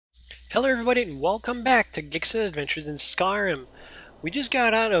Hello everybody and welcome back to Gix's Adventures in Skyrim. We just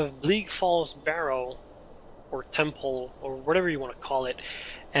got out of Bleak Falls Barrow, or Temple, or whatever you want to call it.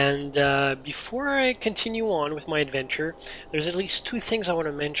 And before I continue on with my adventure, there's at least two things I want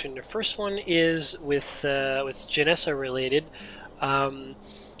to mention. The first one is with Janessa related.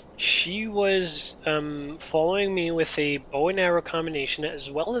 She was following me with a bow and arrow combination as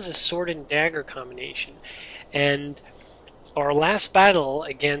well as a sword and dagger combination. And our last battle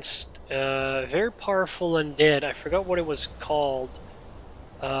against a very powerful undead, I forgot what it was called,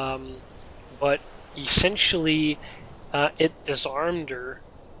 but essentially it disarmed her,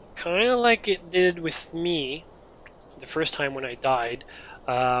 kind of like it did with me the first time when I died.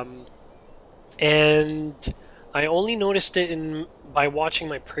 And I only noticed it by watching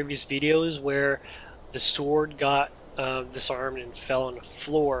my previous videos where the sword got disarmed and fell on the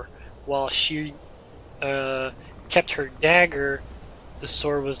floor while she kept her dagger. The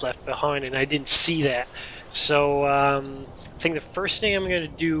sword was left behind and I didn't see that. So I think the first thing I'm going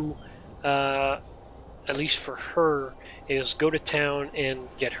to do, at least for her, is go to town and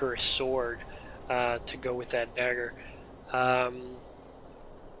get her a sword to go with that dagger.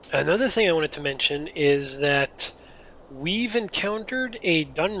 Another thing I wanted to mention is that we've encountered a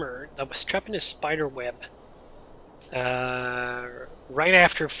Dunmer that was trapped in a spider web right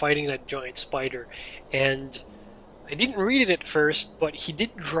after fighting that giant spider, and I didn't read it at first, but he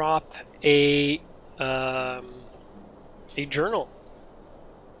did drop a journal,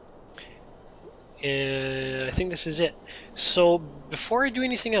 and I think this is it. So before I do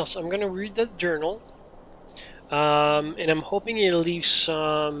anything else, I'm gonna read the journal, and I'm hoping it'll leave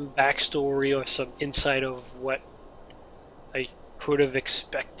some backstory or some insight of what I could have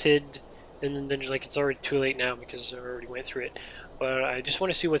expected. And then, like, it's already too late now because I already went through it. But I just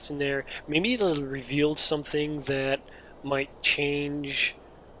want to see what's in there. Maybe it'll reveal something that might change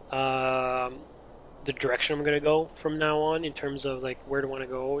the direction I'm going to go from now on in terms of, like, where do I want to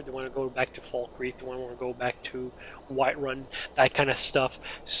go? Do I want to go back to Falkreath? Do I want to go back to Whiterun? That kind of stuff.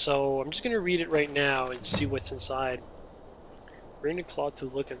 So I'm just going to read it right now and see what's inside. Bring the claw to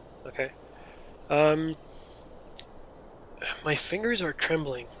looking. Okay. My fingers are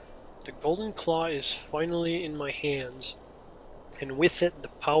trembling. The golden claw is finally in my hands, and with it the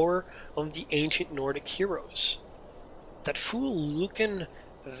power of the ancient Nordic heroes. That fool Lucan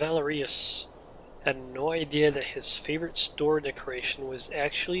Valerius had no idea that his favorite store decoration was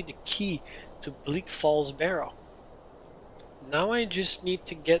actually the key to Bleak Falls Barrow. Now I just need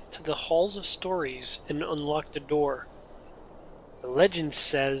to get to the Halls of Stories and unlock the door. The legend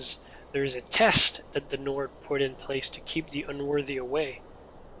says there is a test that the Nord put in place to keep the unworthy away,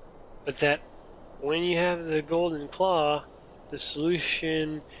 but that when you have the golden claw, the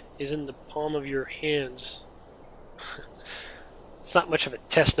solution is in the palm of your hands. It's not much of a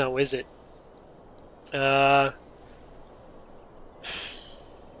test now, is it? At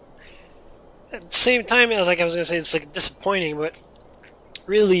the same time, like I was going to say, it's like disappointing, but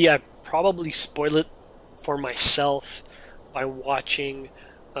really I probably spoil it for myself by watching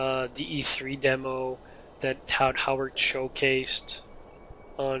the E3 demo that Howard showcased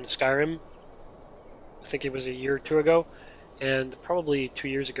on Skyrim. I think it was a year or two ago, and probably 2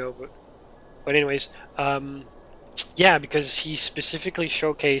 years ago. But anyways, yeah, because he specifically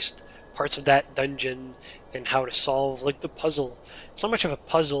showcased parts of that dungeon and how to solve, like, the puzzle. It's not much of a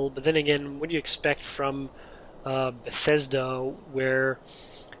puzzle, but then again, what do you expect from Bethesda, where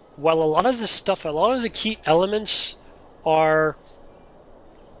while a lot of the key elements are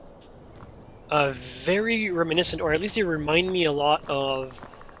very reminiscent, or at least they remind me a lot of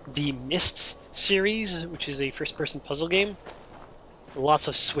the Mists series, which is a first-person puzzle game. Lots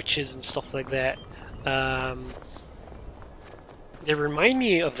of switches and stuff like that. They remind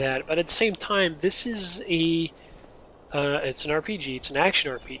me of that, but at the same time, this is it's an RPG. It's an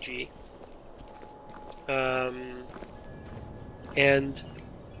action RPG, and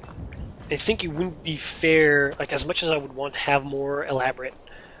I think it wouldn't be fair. Like, as much as I would want to have more elaborate,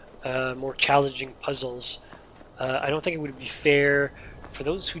 more challenging puzzles, I don't think it would be fair for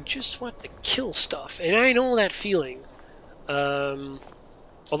those who just want to kill stuff. And I know that feeling.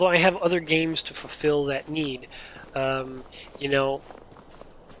 Although I have other games to fulfill that need. You know,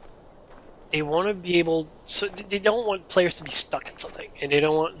 they want to be able, so they don't want players to be stuck in something, and they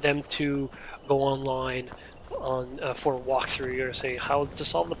don't want them to go online on for a walkthrough or say how to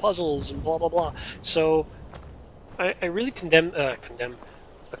solve the puzzles and blah blah blah. So I really commend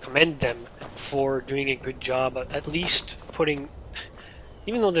them for doing a good job at least putting,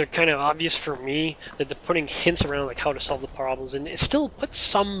 even though they're kind of obvious for me, that they're putting hints around like how to solve the problems, and it still puts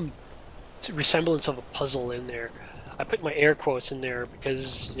some resemblance of a puzzle in there. I put my air quotes in there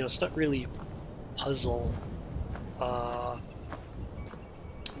because, you know, it's not really a puzzle. But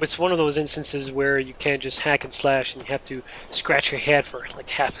it's one of those instances where you can't just hack and slash and you have to scratch your head for like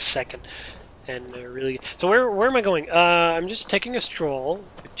half a second. And really... So where am I going? I'm just taking a stroll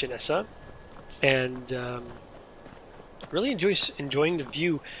with Janessa. And really enjoying the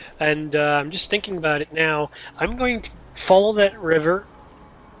view. And I'm just thinking about it now. I'm going to follow that river.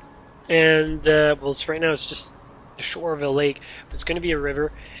 And, well, right now it's just the shore of a lake. But it's going to be a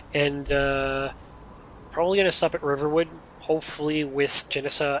river. And probably going to stop at Riverwood. Hopefully with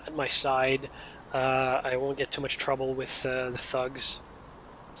Janessa at my side. I won't get too much trouble with the thugs.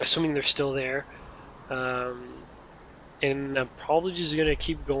 Assuming they're still there. And I'm probably just going to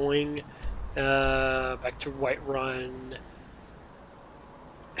keep going back to Whiterun.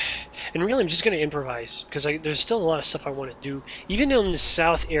 And really I'm just going to improvise. Because there's still a lot of stuff I want to do. Even in the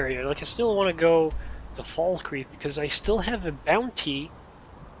south area. Like I still want to go to Fall Creek. Because I still have a bounty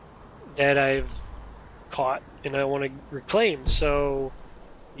that I've caught. And I want to reclaim. So,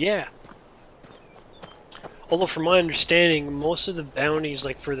 yeah. Although, from my understanding, most of the bounties,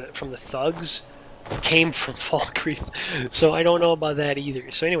 like from the thugs, came from Fall Creek, so I don't know about that either.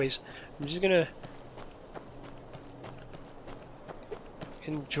 So, anyways, I'm just gonna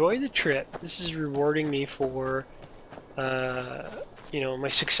enjoy the trip. This is rewarding me for, you know, my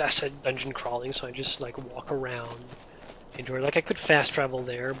success at dungeon crawling. So I just like walk around, enjoy. Like I could fast travel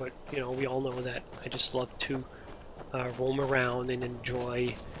there, but you know, we all know that I just love to roam around and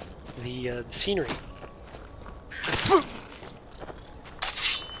enjoy the scenery.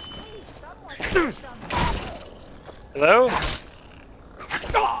 Hello?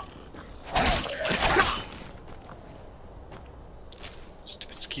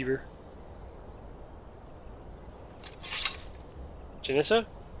 Stupid skeever. Janessa?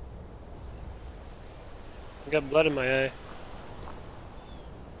 I got blood in my eye.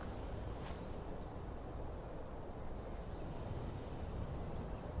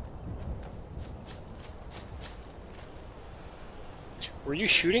 Were you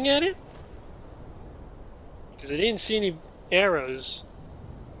shooting at it? Because I didn't see any arrows.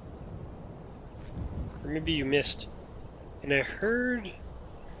 Or maybe you missed. And I heard...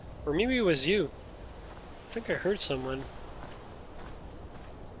 Or maybe it was you. I think I heard someone.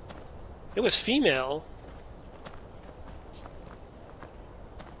 It was female.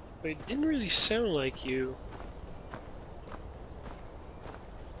 But it didn't really sound like you.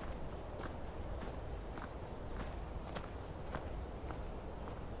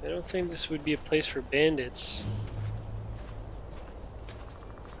 I don't think this would be a place for bandits.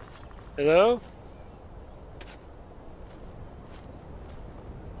 Hello?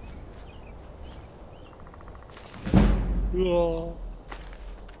 Oh.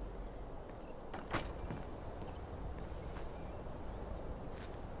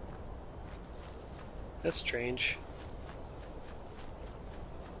 That's strange.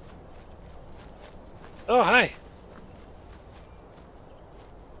 Oh, hi.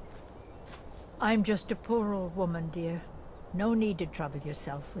 I'm just a poor old woman, dear. No need to trouble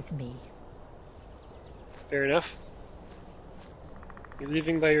yourself with me. Fair enough. You're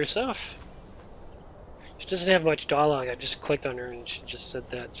leaving by yourself? She doesn't have much dialogue. I just clicked on her and she just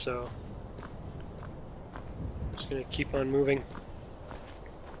said that, so... I'm just gonna keep on moving.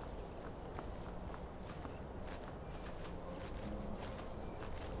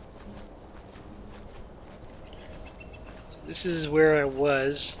 This is where I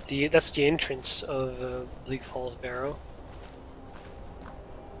was. That's the entrance of Bleak Falls Barrow.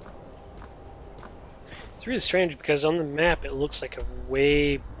 It's really strange because on the map it looks like a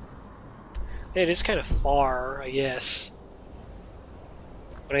way... It is kind of far, I guess.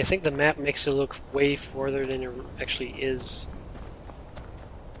 But I think the map makes it look way farther than it actually is.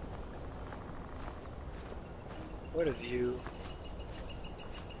 What a view.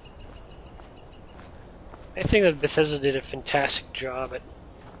 I think that Bethesda did a fantastic job at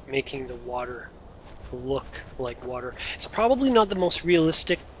making the water look like water. It's probably not the most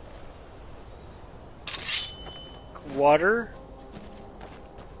realistic water.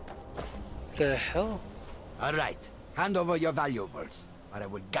 The hell? Alright, hand over your valuables, or I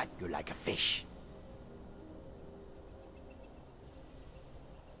will gut you like a fish.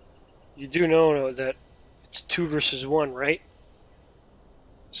 You do know that it's 2 versus 1, right?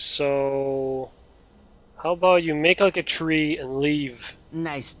 So... how about you make like a tree and leave?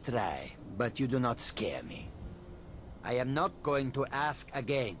 Nice try, but you do not scare me. I am not going to ask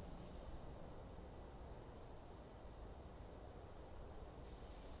again.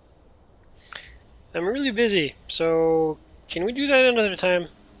 I'm really busy, so can we do that another time?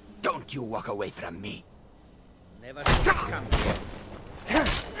 Don't you walk away from me. Never come here.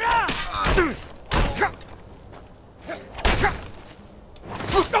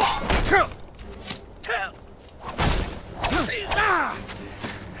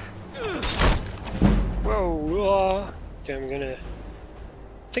 Whoa! Okay,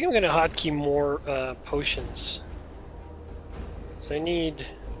 I think I'm gonna hotkey more potions. So I need.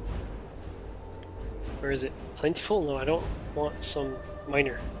 Where is it? Plentiful? No, I don't want some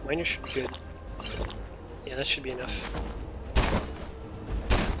minor. Minor should be good. Yeah, that should be enough.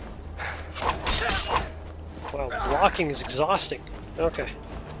 Wow, blocking is exhausting. Okay.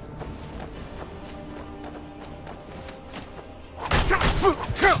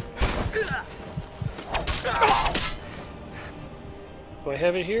 Do I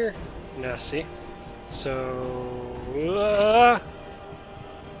have it here? No, see? So...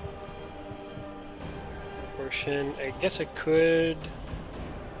 portion. I guess I could...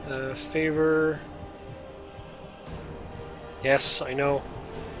 favor... Yes, I know.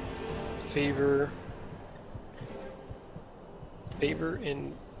 Favor... Favor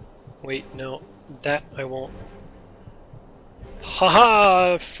in... Wait, no. That I won't.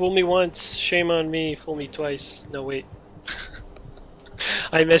 Haha! Fool me once, shame on me. Fool me twice. No, wait.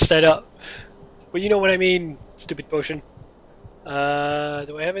 I messed that up. But you know what I mean, stupid potion. Do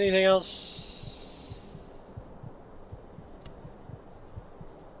I have anything else?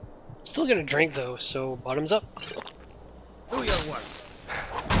 Still gonna drink though, so bottoms up. Do your work.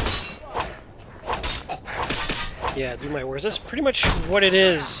 Yeah, do my worst. That's pretty much what it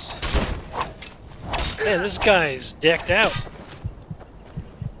is. Man, this guy's decked out.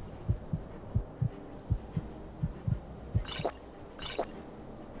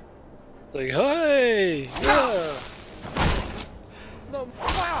 Like, hey! Yeah!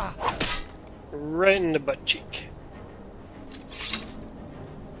 Right in the butt cheek.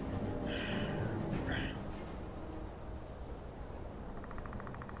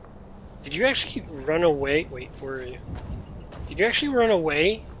 Did you actually run away? Wait, where are you? Did you actually run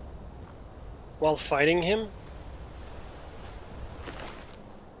away while fighting him?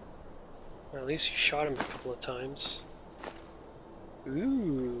 Well, at least you shot him a couple of times.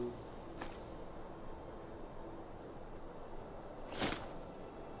 Ooh.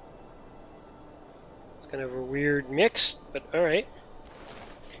 It's kind of a weird mix, but alright.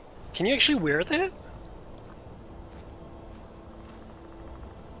 Can you actually wear that?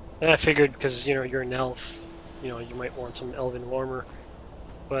 I figured because, you know, you're an elf, you know, you might want some elven armor.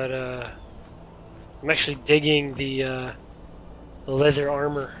 But, I'm actually digging the leather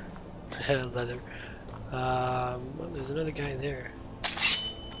armor. Leather. Well, there's another guy there.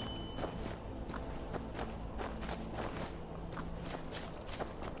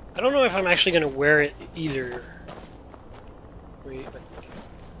 I don't know if I'm actually going to wear it either. Wait,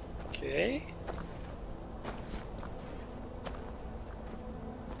 okay.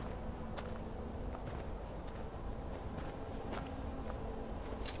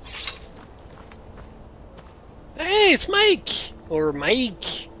 Hey, it's Mike! Or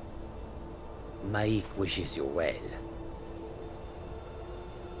Mike. Mike wishes you well.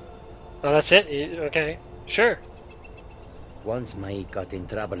 Oh, that's it? Okay, sure. Once Mike got in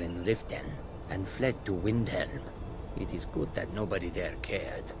trouble in Riften and fled to Windhelm. It is good that nobody there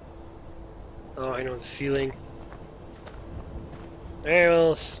cared. Oh, I know the feeling. Alright,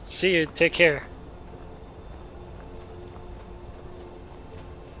 well, see you. Take care.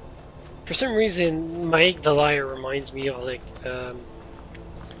 For some reason, Mike the Liar reminds me of, like,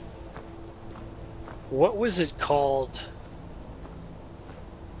 what was it called?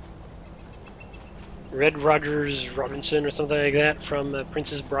 Red Rogers Robinson or something like that from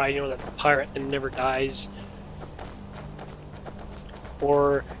Princess Bride, you know, that pirate and never dies.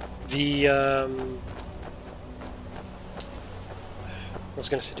 Or the, I was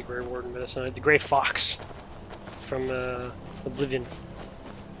going to say the Grey Warden, but that's not it. The Grey Fox from Oblivion.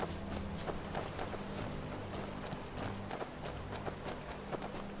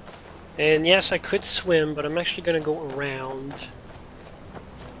 And yes, I could swim, but I'm actually going to go around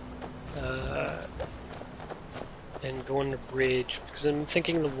and go on the bridge, because I'm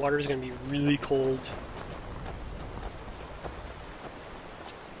thinking the water is going to be really cold.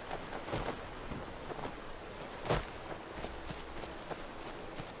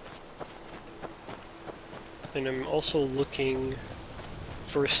 And I'm also looking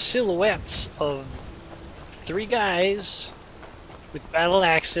for silhouettes of 3 guys with battle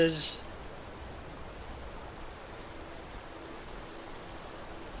axes.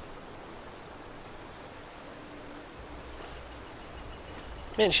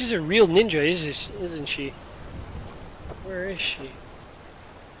 Man, she's a real ninja, isn't she? Where is she?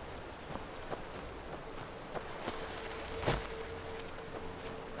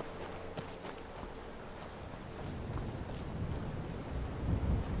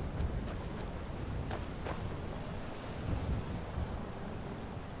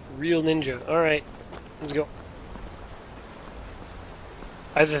 real ninja. Alright, let's go.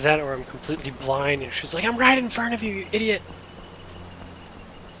 Either that or I'm completely blind and she's like, I'm right in front of you, you idiot!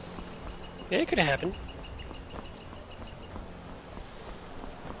 Yeah, it could have happened.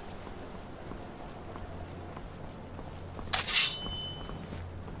 It's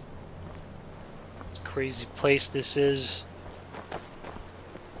a crazy place this is.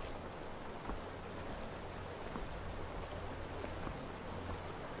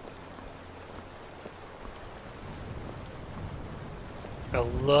 I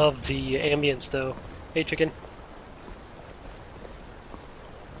love the ambience though. Hey chicken.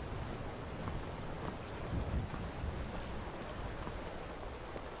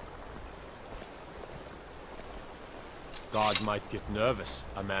 Guard might get nervous.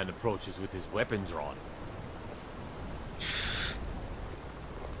 A man approaches with his weapon drawn.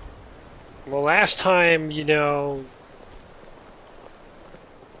 Well, last time, you know...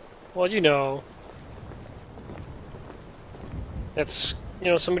 Well, you know... That's, you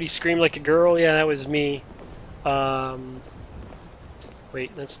know, somebody screamed like a girl. Yeah, that was me.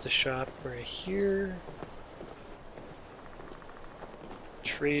 Wait, that's the shop right here.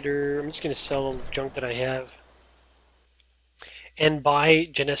 Trader. I'm just gonna sell all the junk that I have. And buy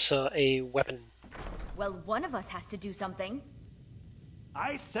Janessa a weapon. Well, one of us has to do something.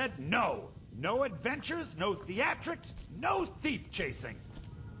 I said no. No adventures, no theatrics, no thief chasing.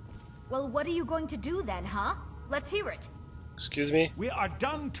 Well, what are you going to do then, huh? Let's hear it. Excuse me? We are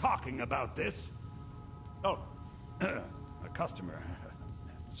done talking about this. Oh, a customer.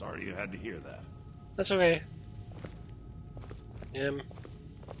 Sorry you had to hear that. That's okay. Hey.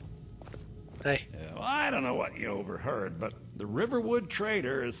 Yeah, well, I don't know what you overheard, but the Riverwood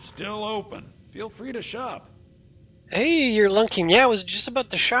Trader is still open. Feel free to shop. Hey, you're lunking. Yeah, I was just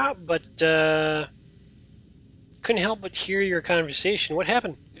about to shop, but couldn't help but hear your conversation. What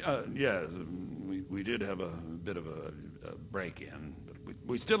happened? Yeah, we did have a bit of a break-in, but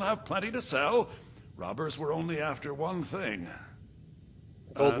we still have plenty to sell. Robbers were only after one thing.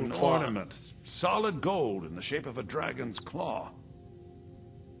 Golden An claw. ornament, solid gold in the shape of a dragon's claw.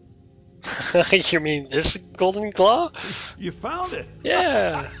 You mean this golden claw? You found it!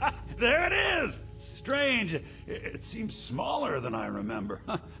 Yeah. There it is! Strange. It seems smaller than I remember.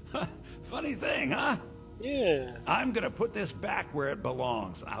 Funny thing, huh? Yeah. I'm gonna put this back where it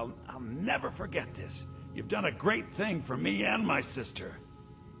belongs. I'll never forget this. You've done a great thing for me and my sister.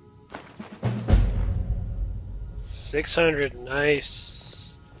 600.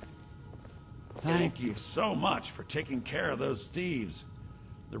 Nice. Thank you so much for taking care of those thieves.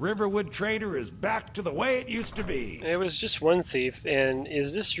 The Riverwood Trader is back to the way it used to be. It was just one thief, and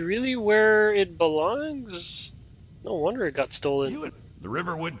is this really where it belongs? No wonder it got stolen. The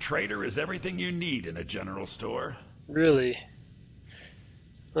Riverwood Trader is everything you need in a general store. Really?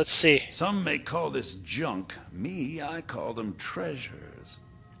 Let's see. Some may call this junk. Me, I call them treasures.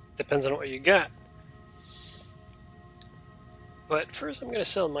 Depends on what you got. But first I'm going to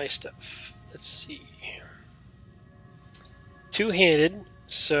sell my stuff. Let's see. Two-handed,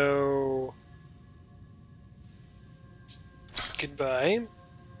 so... Goodbye.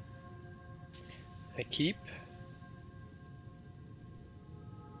 I keep.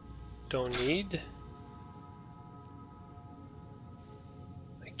 Don't need.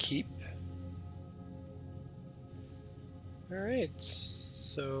 I keep. Alright,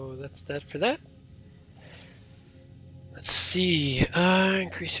 so that's that for that. Let's see.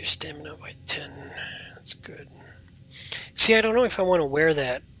 Increase your stamina by 10. That's good. See, I don't know if I want to wear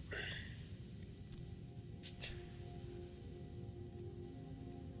that.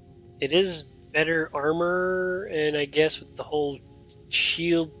 It is better armor, and I guess with the whole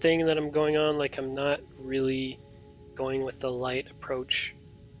shield thing that I'm going on, like I'm not really going with the light approach.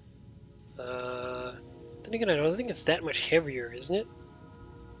 Then again, I don't think it's that much heavier, isn't it?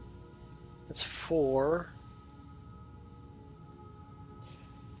 That's 4.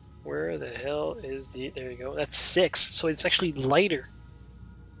 Where the hell is the... There you go. That's 6, so it's actually lighter.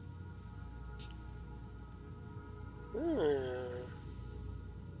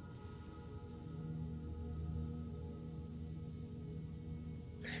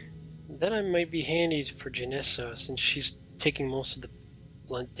 Then I might be handy for Janessa, since she's taking most of the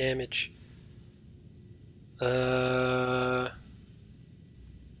blunt damage. Yeah,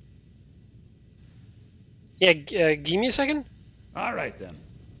 give me a second. All right, then.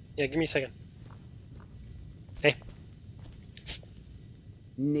 Yeah, give me a second. Hey.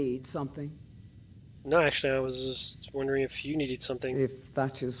 Need something? No, actually, I was just wondering if you needed something. If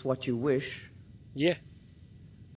that is what you wish. Yeah.